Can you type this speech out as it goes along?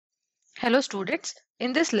Hello students,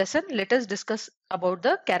 in this lesson let us discuss about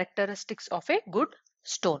the characteristics of a good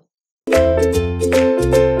stone.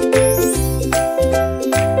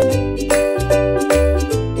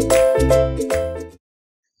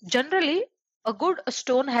 Generally, a good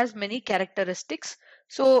stone has many characteristics,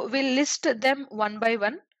 so we'll list them one by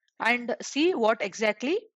one and see what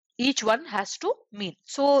exactly each one has to mean.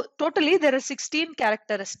 So totally there are 16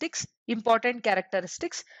 characteristics, important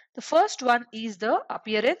characteristics. The first one is the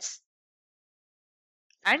appearance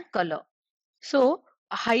and color. So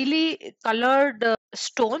highly colored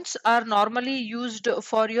stones are normally used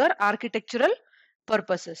for your architectural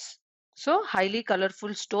purposes. So highly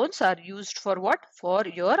colorful stones are used for what? For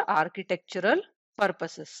your architectural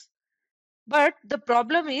purposes. But the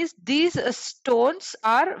problem is these stones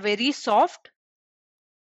are very soft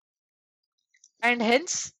and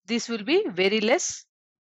hence this will be very less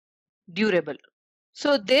durable.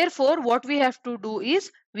 So therefore what we have to do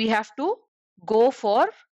is we have to go for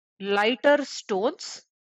lighter stones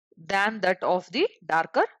than that of the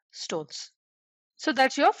darker stones. So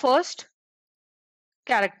that's your first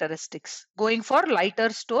characteristics, going for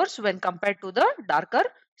lighter stones when compared to the darker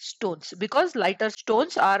stones, because lighter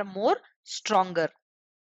stones are more stronger.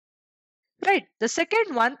 Right. The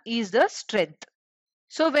second one is the strength.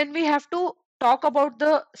 So when we have to talk about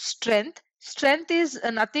the strength, strength is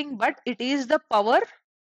nothing but it is the power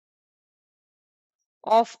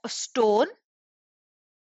of a stone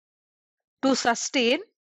to sustain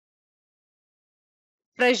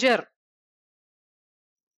pressure.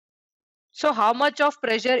 So how much of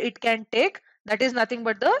pressure it can take, that is nothing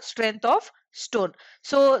but the strength of stone.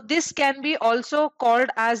 So this can be also called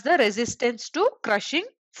as the resistance to crushing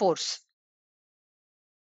force.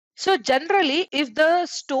 So generally if the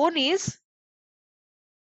stone is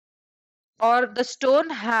or the stone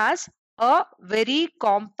has a very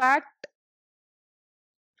compact,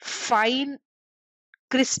 fine,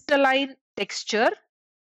 crystalline texture.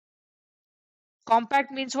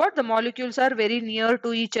 Compact means what? The molecules are very near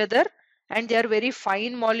to each other and they are very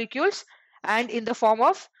fine molecules and in the form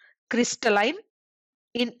of crystalline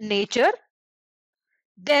in nature,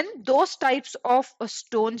 then those types of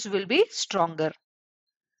stones will be stronger.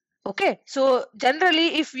 Okay, so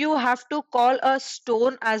generally if you have to call a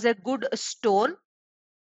stone as a good stone,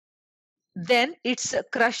 then its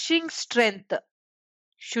crushing strength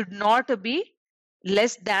should not be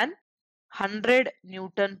less than 100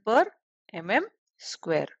 Newton per mm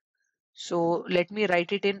square. So let me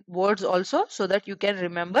write it in words also so that you can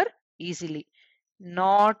remember easily.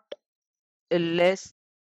 Not less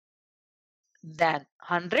than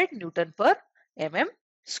 100 Newton per mm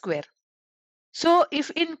square. So if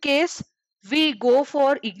in case we go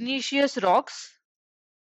for igneous rocks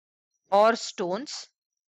or stones,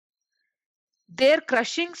 their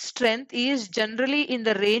crushing strength is generally in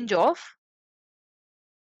the range of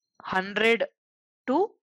 100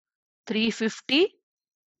 to 350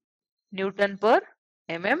 Newton per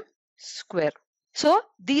mm square. So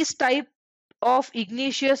these type of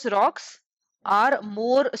igneous rocks are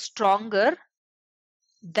more stronger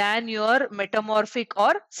than your metamorphic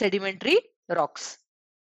or sedimentary rocks.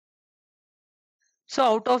 So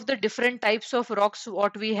out of the different types of rocks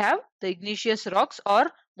what we have, the igneous rocks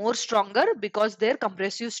are more stronger because their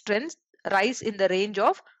compressive strength rise in the range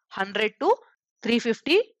of 100 to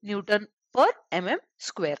 350 Newton per mm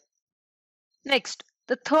square. Next,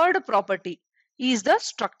 the third property is the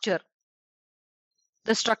structure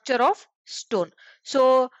of stone.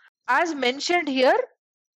 So as mentioned here,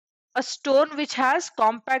 a stone which has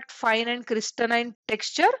compact, fine and crystalline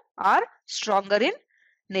texture are stronger in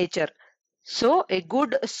nature. So a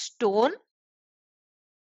good stone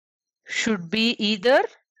should be either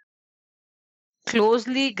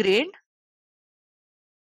closely grained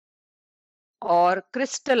or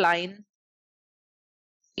crystalline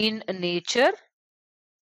in nature,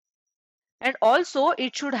 and also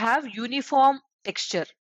it should have uniform texture.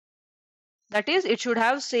 That is, it should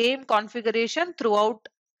have same configuration throughout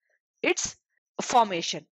its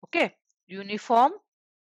formation. Okay, uniform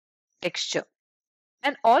texture.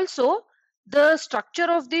 And also the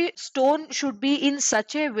structure of the stone should be in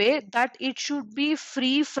such a way that it should be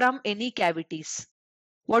free from any cavities.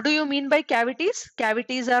 What do you mean by cavities?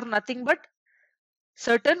 Cavities are nothing but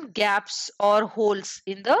certain gaps or holes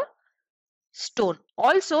in the stone.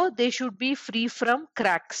 Also, they should be free from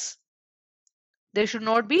cracks. There should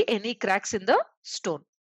not be any cracks in the stone.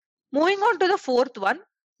 Moving on to the fourth one,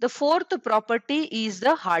 the fourth property is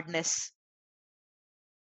the hardness.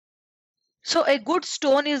 So a good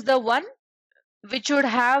stone is the one which should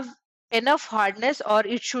have enough hardness, or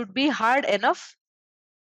it should be hard enough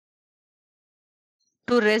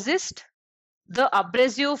to resist The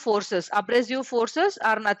abrasive forces. Abrasive forces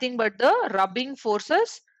are nothing but the rubbing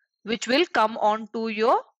forces which will come onto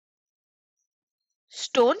your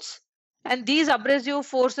stones, and these abrasive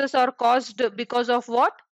forces are caused because of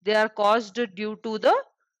what? They are caused due to the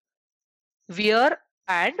wear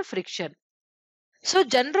and friction. So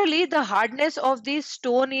generally the hardness of the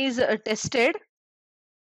stone is tested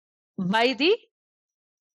by the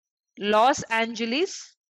Los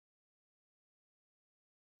Angeles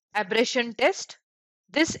abrasion test.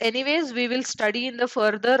 This anyways we will study in the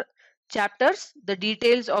further chapters, the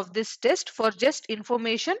details of this test. For just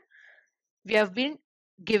information we have been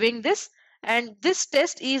giving this, and this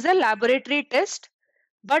test is a laboratory test.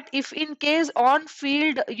 But if in case on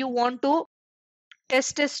field you want to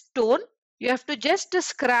test a stone, you have to just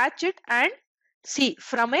scratch it and see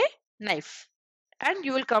from a knife, and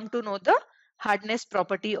you will come to know the hardness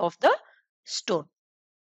property of the stone.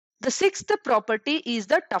 The sixth property is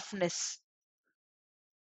the toughness.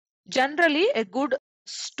 Generally, a good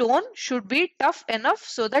stone should be tough enough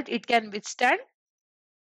so that it can withstand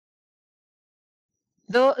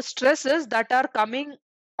the stresses that are coming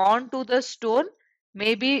onto the stone,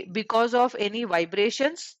 maybe because of any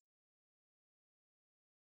vibrations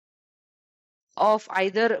of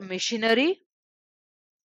either machinery,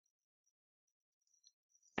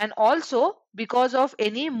 and also because of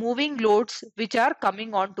any moving loads which are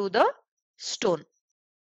coming onto the stone.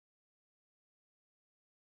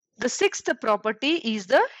 The sixth property is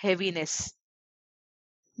the heaviness.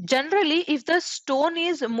 Generally, if the stone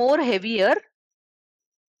is more heavier,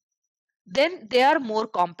 then they are more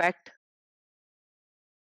compact.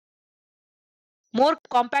 More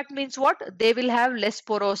compact means what? They will have less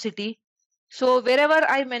porosity. So wherever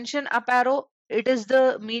I mention up arrow, it is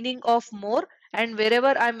the meaning of more, and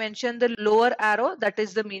wherever I mention the lower arrow, that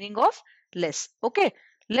is the meaning of less. Okay,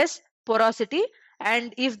 less porosity,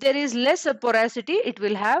 and if there is less porosity, it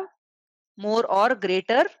will have more or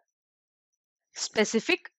greater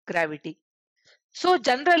specific gravity. So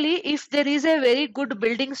generally, if there is a very good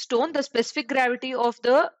building stone, the specific gravity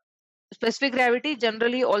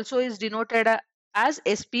generally also is denoted as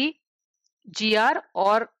SPGR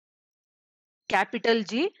or capital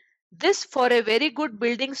G. This, for a very good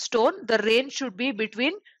building stone, the range should be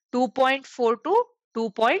between 2.4 to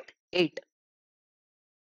 2.8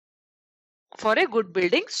 for a good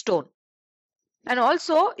building stone. And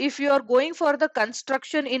also, if you are going for the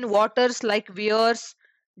construction in waters like weirs,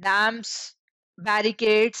 dams,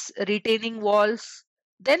 barricades, retaining walls,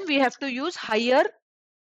 then we have to use higher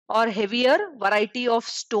or heavier variety of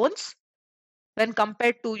stones when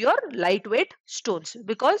compared to your lightweight stones,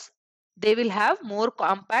 because they will have more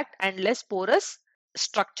compact and less porous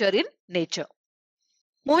structure in nature.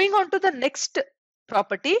 Moving on to the next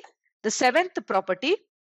property, the seventh property,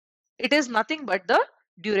 it is nothing but the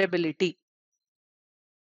durability.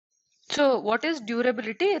 So what is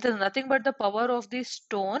durability? It is nothing but the power of the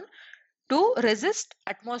stone to resist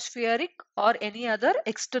atmospheric or any other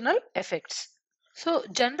external effects. So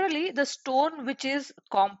generally the stone which is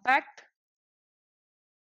compact,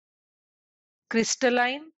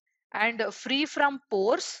 crystalline and free from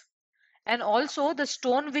pores, and also the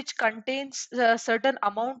stone which contains a certain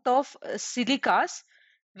amount of silicas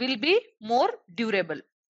will be more durable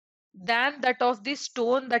than that of the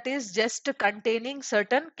stone that is just containing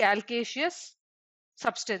certain calcareous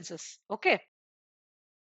substances. Okay.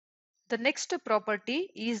 The next property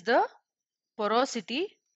is the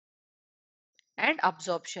porosity and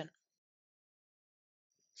absorption.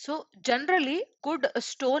 So generally good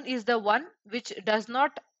stone is the one which does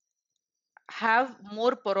not have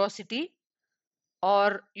more porosity,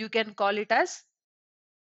 or you can call it as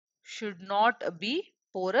should not be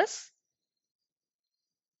porous.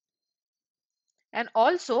 And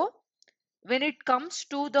also when it comes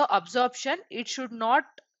to the absorption, it should not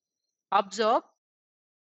absorb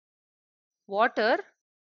water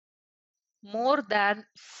more than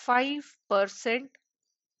 5%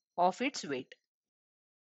 of its weight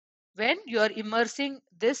when you are immersing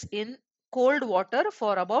this in cold water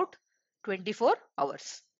for about 24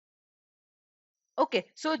 hours. Okay,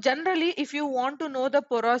 so generally if you want to know the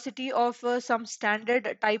porosity of some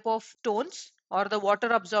standard type of stones or the water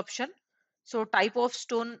absorption, so type of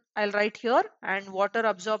stone I'll write here, and water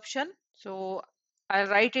absorption, so I'll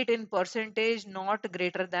write it in percentage, not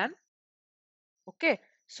greater than. Okay,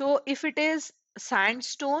 so if it is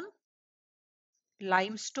sandstone,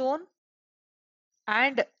 limestone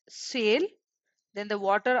and shale, then the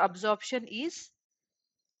water absorption is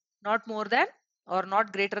not more than or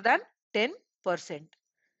not greater than 10%.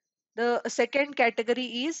 The second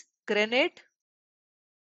category is granite,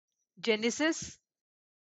 genesis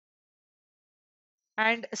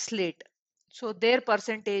and slate. So their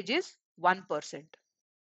percentage is 1%.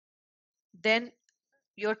 Then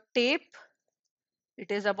your tape,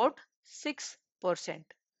 it is about 6%.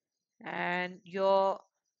 And your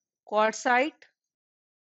quartzite,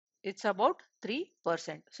 it's about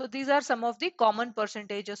 3%. So these are some of the common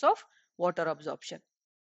percentages of water absorption.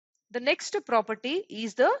 The next property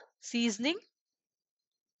is the seasoning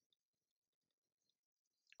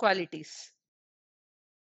qualities.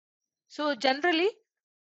 So generally,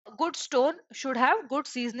 good stone should have good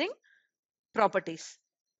seasoning properties.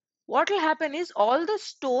 What will happen is all the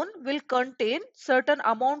stone will contain certain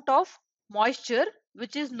amount of moisture,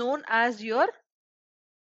 which is known as your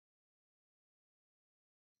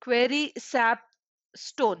quarry sap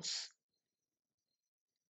stones.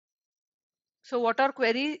 So what are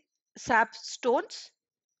quarry sap stones?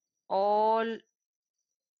 All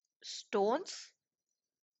stones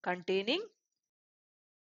containing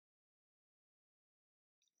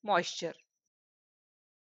moisture.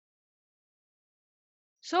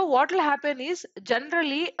 So what will happen is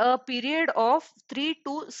generally a period of 3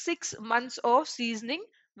 to 6 months of seasoning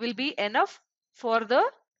will be enough for the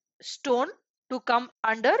stone to come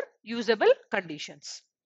under usable conditions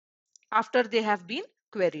after they have been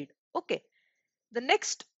quarried. Okay. The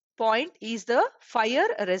next point is the fire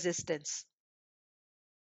resistance.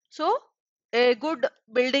 So a good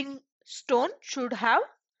building stone should have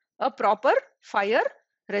a proper fire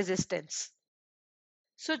resistance.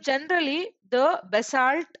 So generally the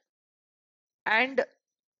basalt and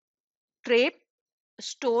trap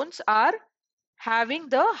stones are having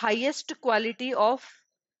the highest quality of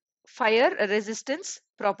fire resistance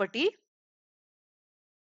property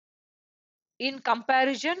in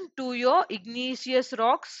comparison to your igneous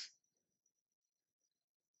rocks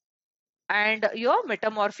and your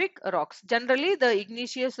metamorphic rocks. Generally, the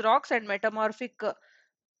igneous rocks and metamorphic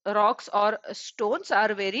rocks or stones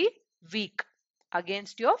are very weak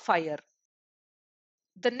against your fire.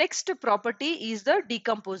 The next property is the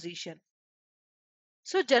decomposition.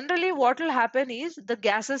 So generally what will happen is the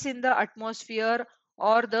gases in the atmosphere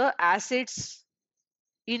or the acids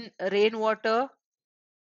in rainwater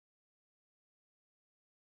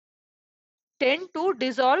tend to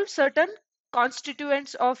dissolve certain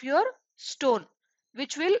constituents of your stone,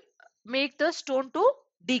 which will make the stone to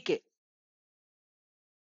decay.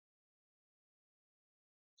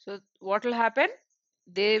 So what will happen?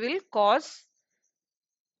 They will cause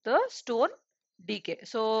the stone decay.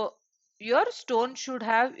 So your stone should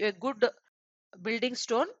have a good building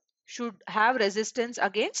stone should have resistance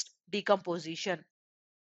against decomposition.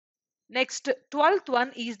 Next, 12th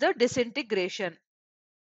one is the disintegration.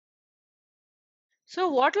 So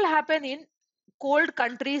what will happen in cold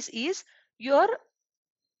countries is your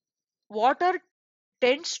water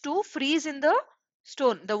tends to freeze in the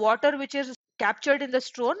stone. The water which is captured in the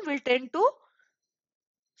stone will tend to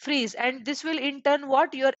freeze, and this will in turn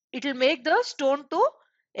what your it will make the stone to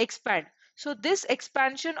expand. So this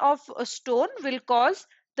expansion of a stone will cause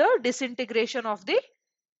the disintegration of the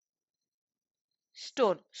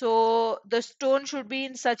stone. So the stone should be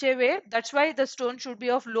in such a way, that's why the stone should be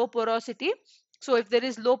of low porosity. So if there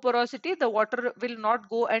is low porosity, the water will not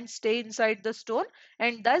go and stay inside the stone,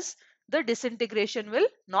 and thus the disintegration will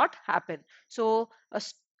not happen. So a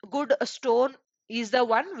good stone is the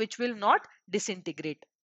one which will not disintegrate.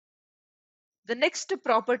 The next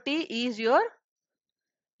property is your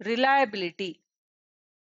reliability.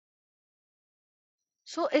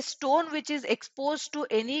 So a stone which is exposed to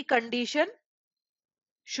any condition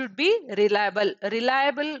should be reliable.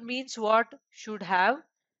 Reliable means what? Should have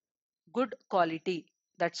good quality.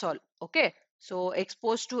 That's all. Okay. So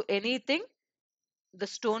exposed to anything, the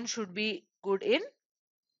stone should be good in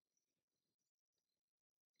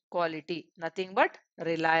quality. Nothing but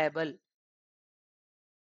reliable.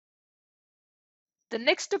 The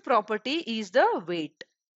next property is the weight.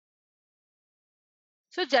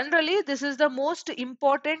 So generally this is the most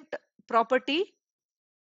important property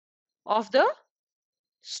of the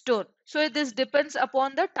stone. So this depends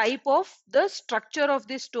upon the type of the structure of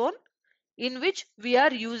the stone in which we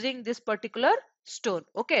are using this particular stone.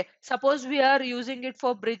 Okay, suppose we are using it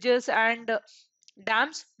for bridges and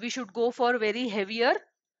dams, we should go for very heavier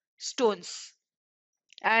stones.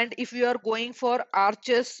 And if we are going for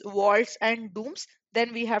arches, walls and domes,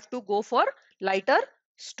 then we have to go for lighter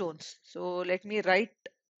stones. So let me write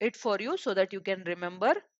it for you so that you can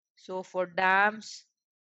remember. So for dams,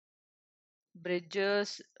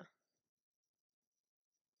 bridges,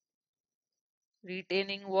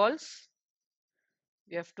 retaining walls,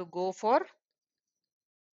 we have to go for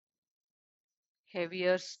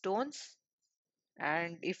heavier stones.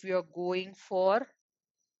 And if you are going for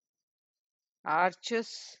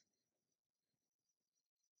arches,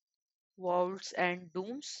 Wolves and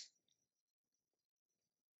dooms,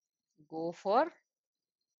 go for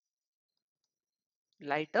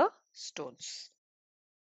lighter stones.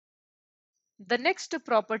 The next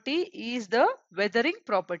property is the weathering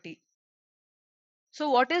property. So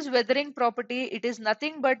what is weathering property? It is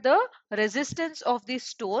nothing but the resistance of the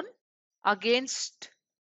stone against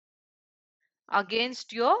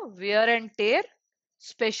your wear and tear,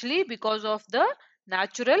 especially because of the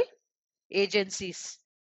natural agencies.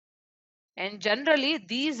 And generally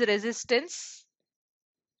these resistance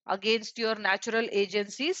against your natural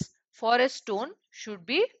agencies for a stone should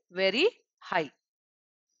be very high.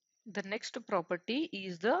 The next property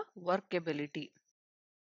is the workability.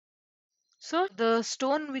 So the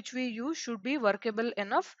stone which we use should be workable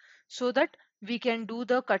enough so that we can do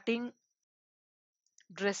the cutting,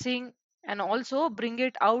 dressing, and also bring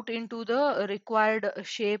it out into the required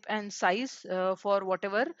shape and size for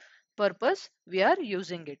whatever purpose we are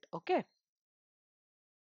using it. Okay,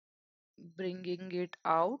 bringing it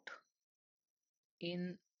out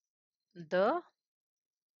in the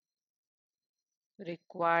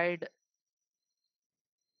required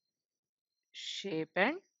shape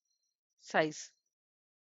and size.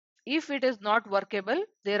 If it is not workable,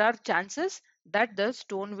 there are chances that the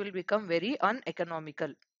stone will become very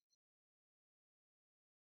uneconomical.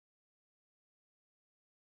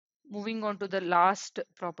 Moving on to the last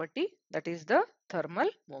property, that is the thermal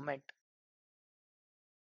moment.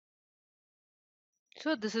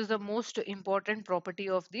 So this is the most important property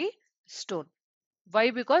of the stone.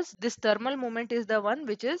 Why? Because this thermal moment is the one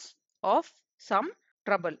which is of some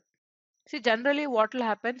trouble. See, generally what will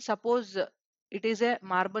happen, suppose it is a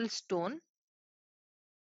marble stone.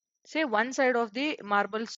 Say one side of the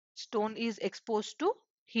marble stone is exposed to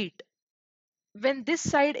heat. When this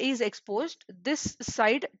side is exposed, this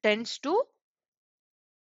side tends to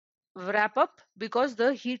wrap up because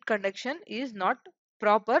the heat conduction is not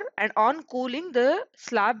proper, and on cooling the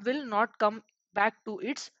slab will not come back to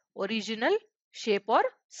its original shape or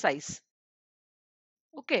size.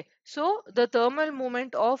 Okay, so the thermal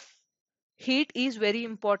movement of heat is very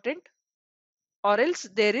important, or else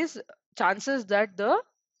there is chances that the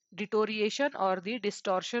deterioration or the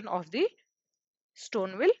distortion of the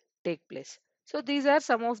stone will take place. So these are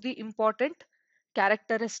some of the important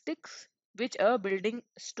characteristics which a building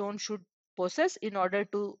stone should possess in order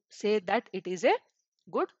to say that it is a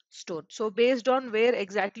good stone. So based on where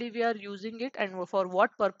exactly we are using it and for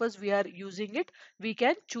what purpose we are using it, we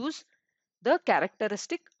can choose the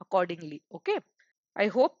characteristic accordingly. Okay. I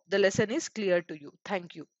hope the lesson is clear to you.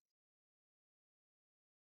 Thank you.